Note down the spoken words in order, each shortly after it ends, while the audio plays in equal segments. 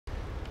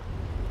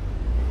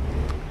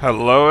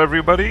Hello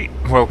everybody,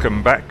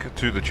 welcome back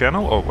to the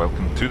channel, or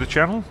welcome to the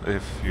channel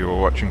if you're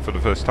watching for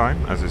the first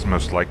time, as is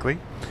most likely.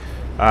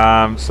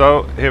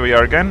 So here we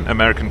are again,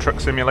 American Truck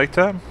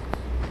Simulator.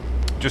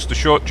 Just a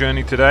short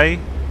journey today.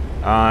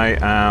 I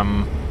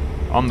am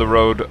on the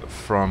road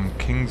from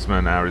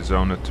Kingsman,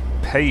 Arizona to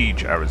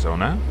Page,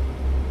 Arizona.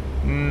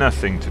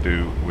 Nothing to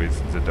do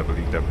with the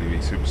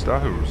WWE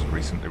superstar who's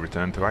recently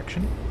returned to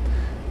action.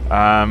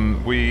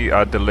 We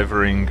are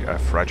delivering a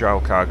fragile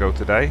cargo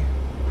today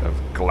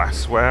of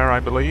glassware, I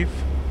believe.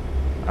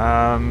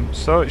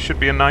 So it should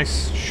be a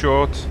nice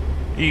short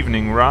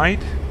evening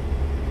ride.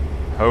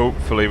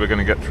 Hopefully we're going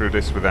to get through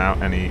this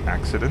without any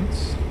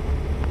accidents.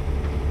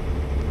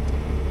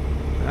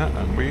 Yeah,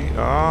 and we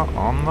are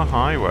on the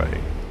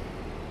highway.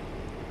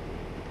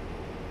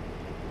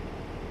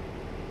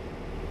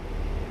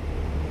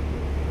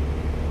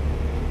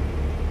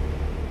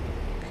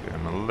 Okay,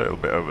 I'm a little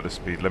bit over the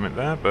speed limit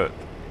there, but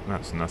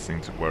that's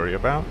nothing to worry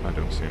about. I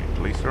don't see any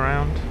police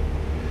around.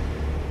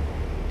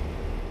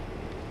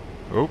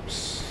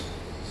 Oops,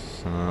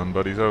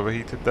 somebody's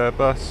overheated their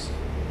bus.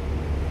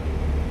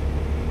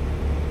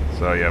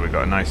 So yeah, we've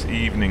got a nice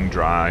evening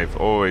drive.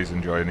 Always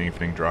enjoy an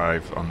evening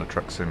drive on the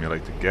Truck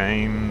Simulator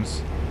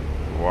games.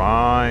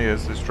 Why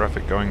is this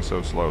traffic going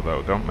so slow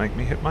though? Don't make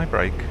me hit my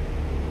brake.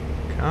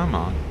 Come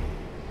on.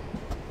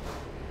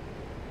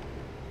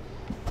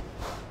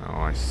 Oh,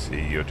 I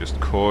see. You're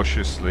just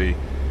cautiously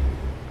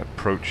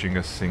approaching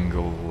a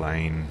single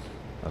lane.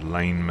 A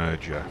lane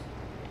merger.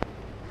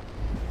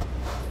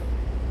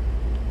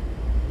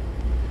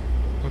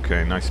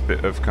 Okay, nice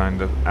bit of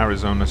kind of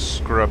Arizona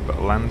scrub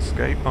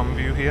landscape on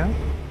view here.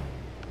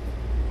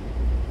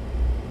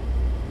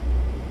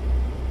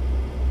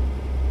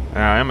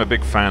 I am a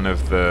big fan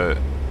of the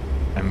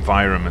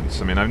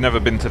environments. I mean, I've never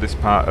been to this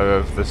part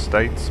of the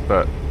States,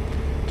 but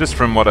just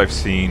from what I've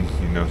seen,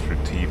 you know, through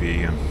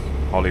TV and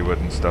Hollywood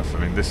and stuff, I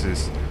mean, this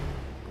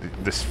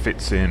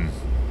fits in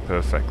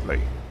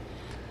perfectly.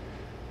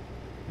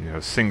 You know,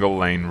 single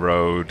lane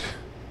road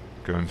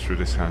going through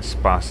this kind of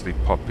sparsely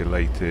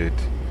populated,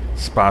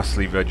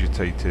 sparsely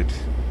vegetated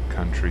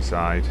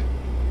countryside.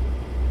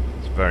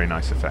 It's a very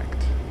nice effect.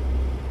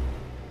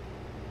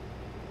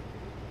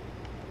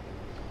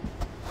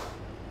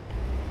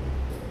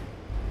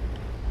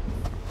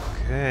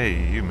 Okay,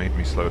 you made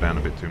me slow down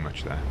a bit too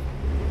much there.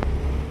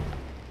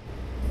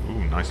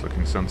 Ooh, nice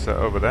looking sunset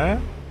over there.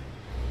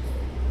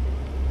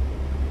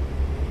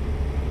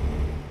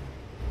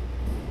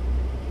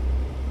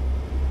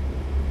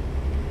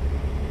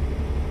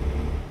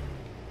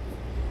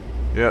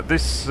 Yeah,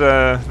 this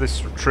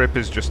trip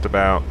is just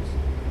about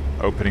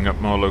opening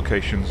up more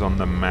locations on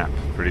the map,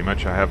 pretty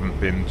much. I haven't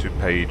been to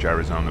Page,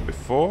 Arizona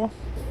before.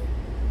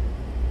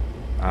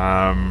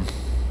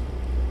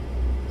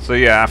 So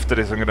yeah, after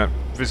this I'm going to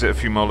visit a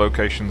few more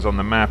locations on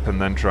the map and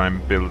then try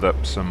and build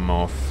up some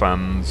more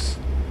funds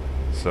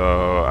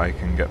so I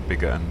can get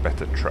bigger and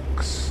better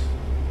trucks.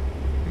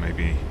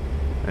 Maybe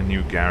a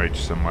new garage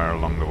somewhere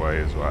along the way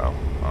as well.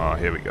 Oh,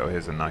 here we go.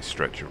 Here's a nice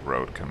stretch of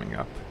road coming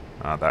up.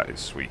 Ah, that is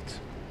sweet.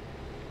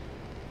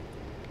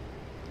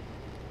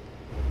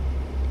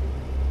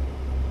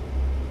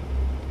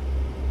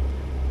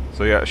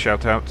 So yeah, a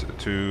shout out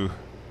to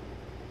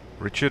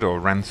Richard, or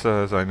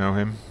Rancer as I know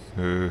him,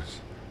 who's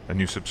a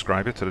new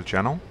subscriber to the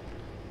channel.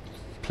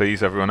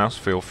 Please, everyone else,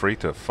 feel free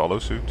to follow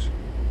suit.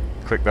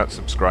 Click that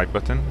subscribe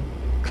button,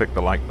 click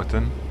the like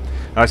button.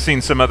 I've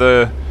seen some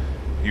other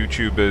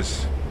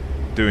YouTubers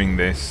doing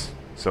this,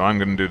 so I'm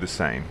going to do the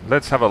same.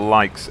 Let's have a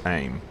likes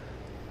aim.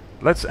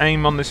 Let's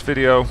aim on this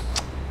video.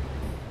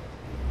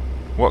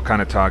 What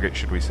kind of target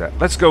should we set?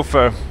 Let's go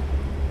for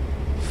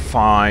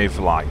 5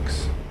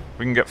 likes. If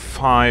we can get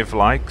 5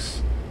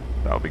 likes,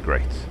 that'll be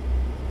great.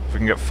 If we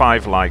can get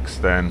 5 likes,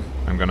 then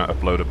I'm going to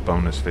upload a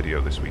bonus video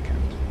this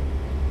weekend.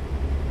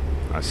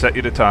 I set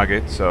you the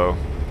target, so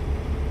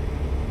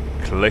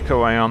click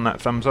away on that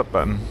thumbs up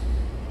button.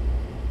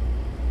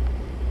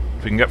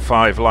 If we can get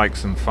 5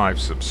 likes and 5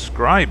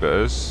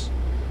 subscribers,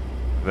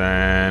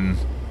 then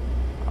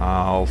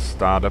I'll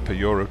start up a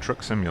Euro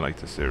Truck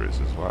Simulator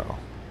series as well.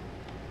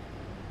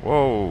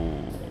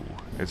 Whoa!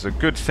 It's a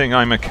good thing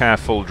I'm a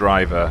careful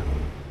driver.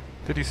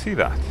 Did you see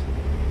that?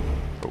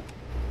 Oh,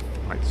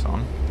 lights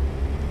on.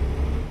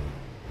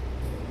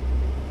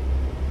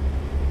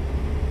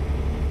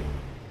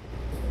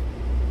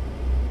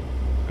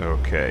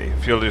 Okay,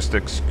 if you'll just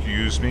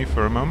excuse me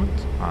for a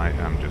moment, I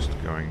am just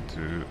going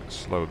to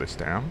slow this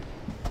down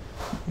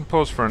and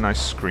pause for a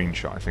nice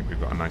screenshot. I think we've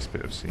got a nice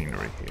bit of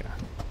scenery here.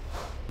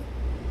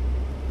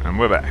 And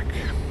we're back.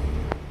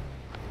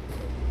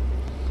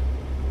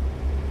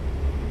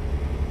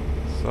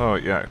 So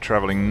yeah,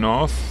 traveling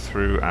north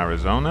through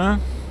Arizona.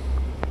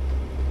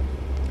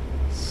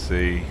 Let's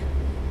see.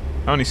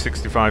 Only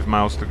 65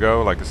 miles to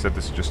go. Like I said,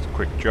 this is just a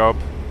quick job.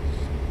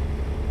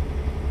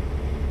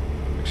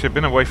 Actually, I've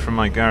been away from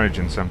my garage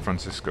in San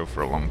Francisco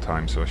for a long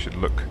time, so I should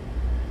look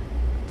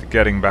to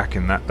getting back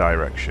in that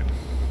direction.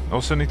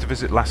 Also need to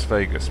visit Las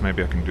Vegas.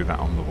 Maybe I can do that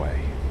on the way.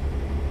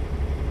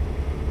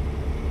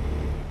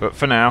 But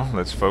for now,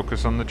 let's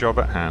focus on the job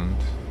at hand.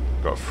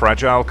 Got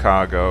fragile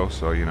cargo,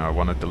 so you know I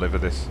want to deliver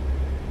this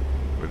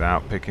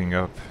without picking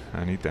up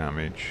any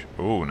damage.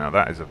 Oh, now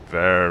that is a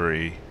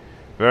very,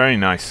 very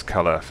nice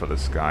color for the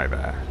sky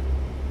there.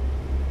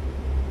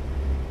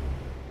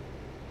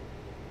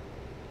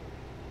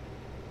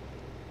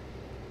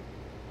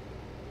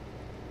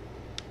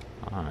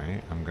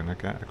 I am gonna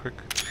get a quick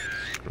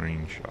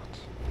screenshot.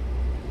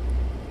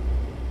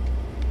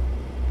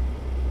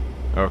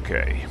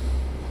 Okay.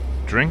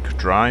 Drink,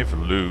 drive,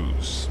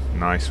 lose.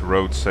 Nice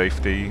road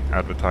safety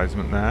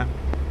advertisement there.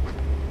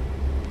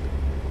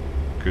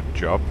 Good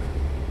job.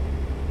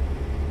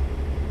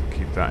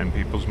 Keep that in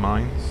people's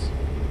minds.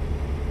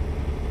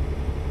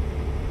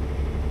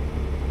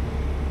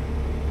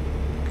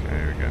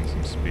 Okay, we're getting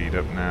some speed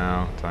up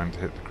now. Time to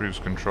hit the cruise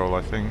control,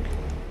 I think.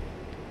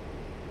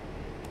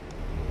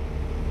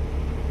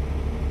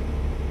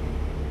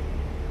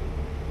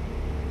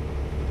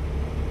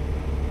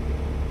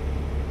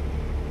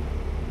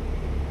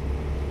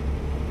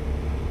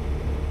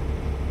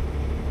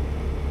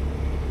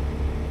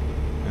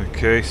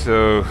 Okay,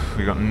 so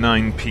we got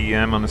 9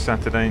 PM on a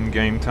Saturday in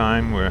game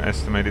time. We're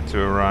estimated to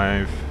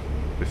arrive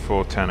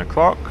before 10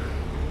 o'clock.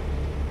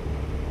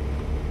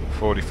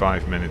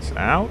 45 minutes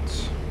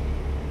out.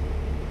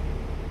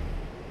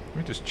 Let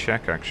me just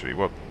check actually,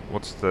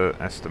 what's the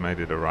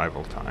estimated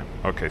arrival time?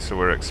 Okay, so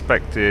we're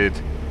expected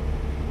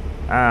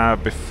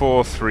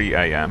before 3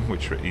 AM,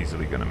 which we're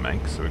easily going to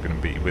make, so we're going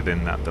to be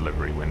within that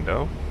delivery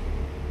window.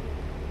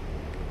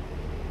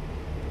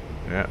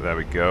 Yeah, there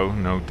we go.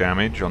 No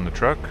damage on the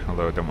truck,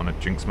 although I don't want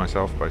to jinx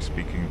myself by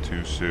speaking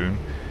too soon.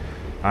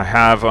 I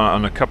have,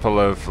 on a couple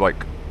of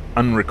like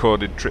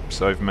unrecorded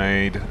trips I've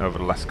made over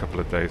the last couple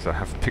of days, I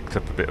have picked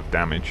up a bit of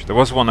damage. There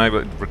was one I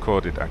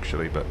recorded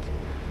actually, but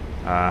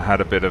had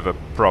a bit of a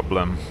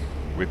problem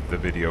with the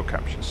video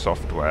capture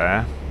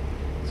software,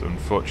 so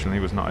unfortunately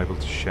was not able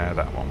to share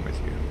that one with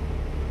you.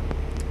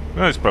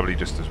 Well, it's probably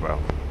just as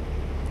well.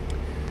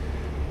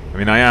 I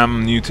mean, I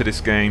am new to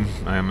this game.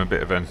 I am a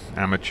bit of an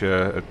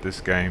amateur at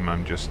this game.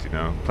 I'm just, you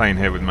know, playing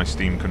here with my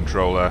Steam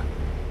controller.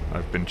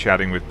 I've been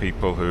chatting with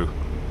people who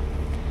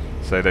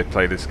say they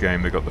play this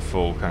game. They've got the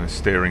full kind of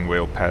steering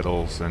wheel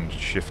pedals and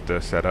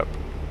shifter setup.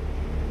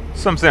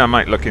 Something I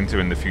might look into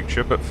in the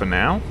future, but for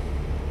now,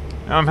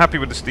 I'm happy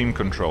with the Steam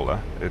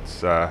controller.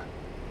 It's, okay,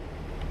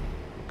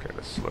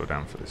 let's slow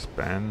down for this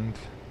bend.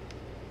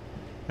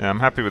 Yeah,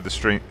 I'm happy with the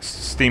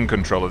Steam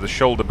controller. The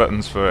shoulder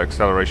buttons for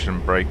acceleration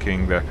and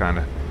braking, they're kind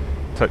of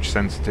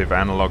touch-sensitive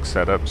analog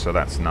setup, so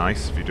that's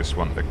nice if you just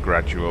want the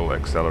gradual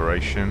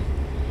acceleration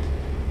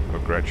or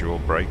gradual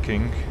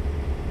braking.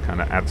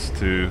 Kind of adds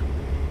to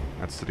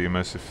the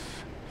immersive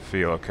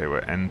feel. Okay,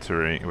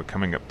 we're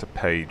coming up to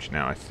page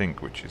now, I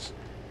think, which is,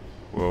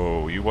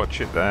 whoa, you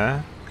watch it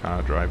there,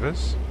 car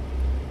drivers.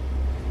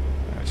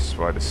 That's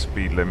why the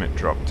speed limit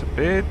dropped a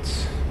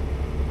bit,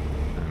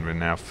 and we're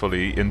now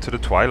fully into the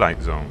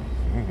twilight zone.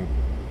 Ooh.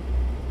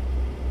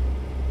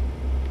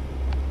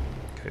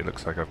 Okay,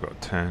 looks like I've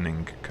got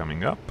turning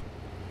coming up.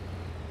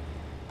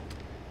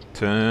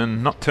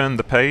 Not turn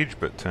the page,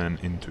 but turn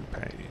into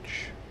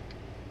page.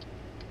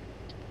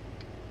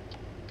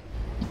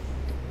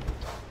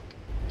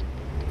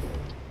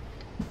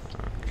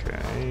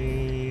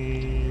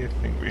 Okay, I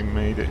think we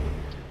made it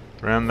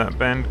around that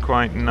bend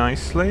quite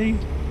nicely.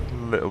 A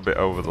little bit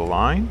over the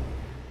line.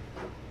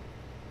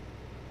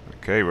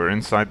 Okay, we're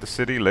inside the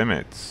city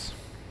limits.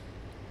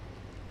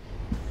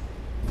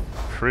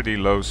 Pretty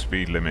low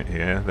speed limit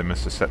here. They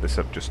must have set this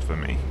up just for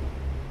me.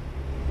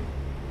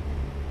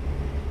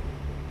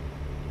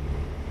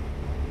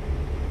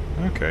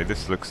 Okay,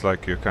 this looks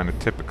like your kind of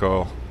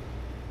typical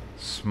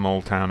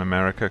small town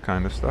America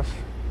kind of stuff.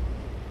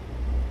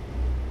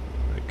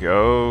 There we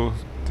go.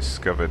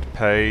 Discovered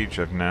page.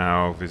 I've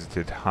now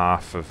visited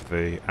half of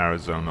the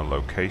Arizona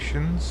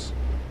locations.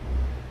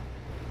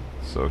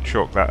 So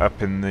chalk that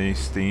up in the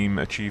Steam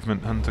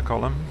Achievement Hunter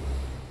column.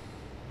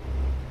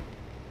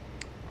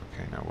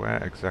 Okay, now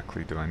where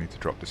exactly do I need to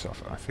drop this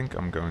off? I think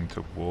I'm going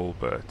to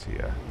Walbert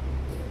here.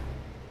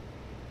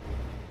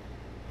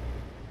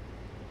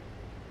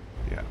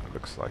 Yeah,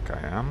 looks like I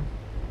am.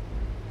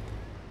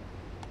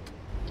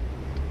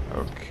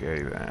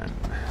 Okay then.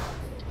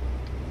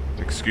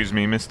 Excuse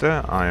me,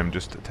 mister, I am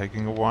just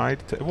taking a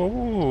wide...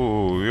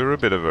 Whoa, you're a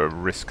bit of a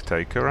risk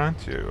taker,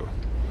 aren't you?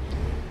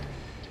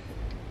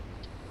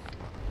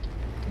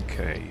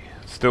 Okay,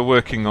 still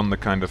working on the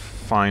kind of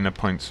finer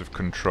points of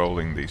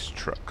controlling these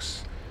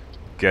trucks.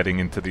 Getting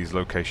into these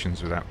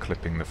locations without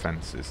clipping the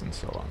fences and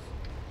so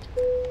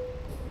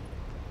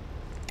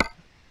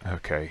on.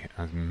 Okay,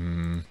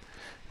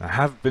 I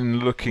have been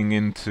looking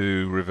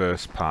into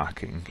reverse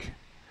parking.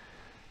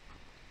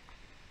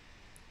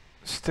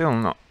 Still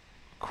not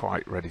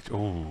quite ready to...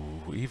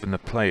 Ooh, even the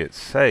play it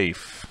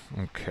safe.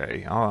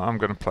 Okay, I'm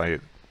going to play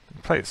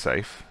it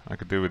safe. I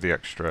could do with the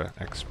extra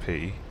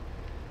XP.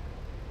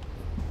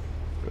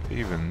 But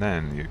even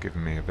then, you're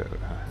giving me a bit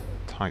of a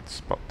tight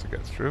spot to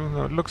get through.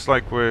 No, it looks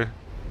like we're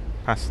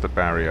past the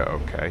barrier,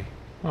 okay.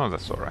 Oh,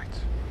 that's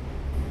alright.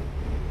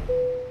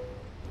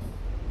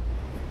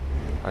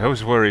 I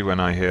always worry when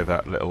I hear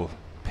that little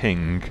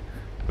ping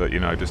that, you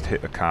know, I just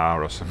hit a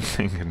car or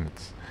something and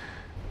it's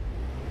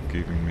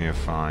giving me a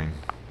fine.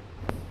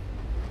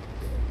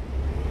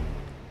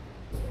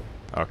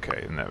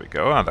 Okay, and there we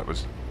go. Ah, that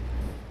was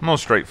more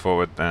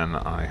straightforward than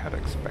I had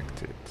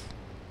expected.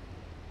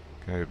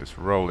 Okay, just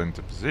roll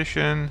into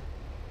position.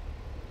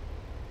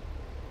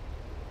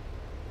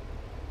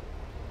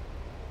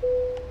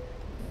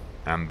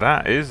 And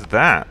that is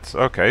that.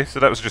 Okay,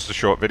 so that was just a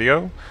short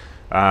video,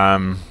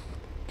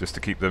 just to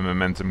keep the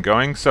momentum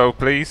going. So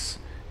please,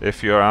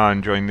 if you are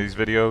enjoying these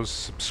videos,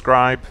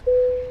 subscribe,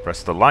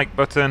 press the like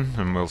button,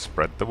 and we'll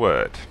spread the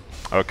word.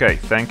 Okay,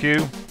 thank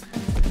you.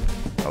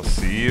 I'll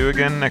see you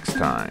again next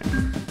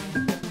time.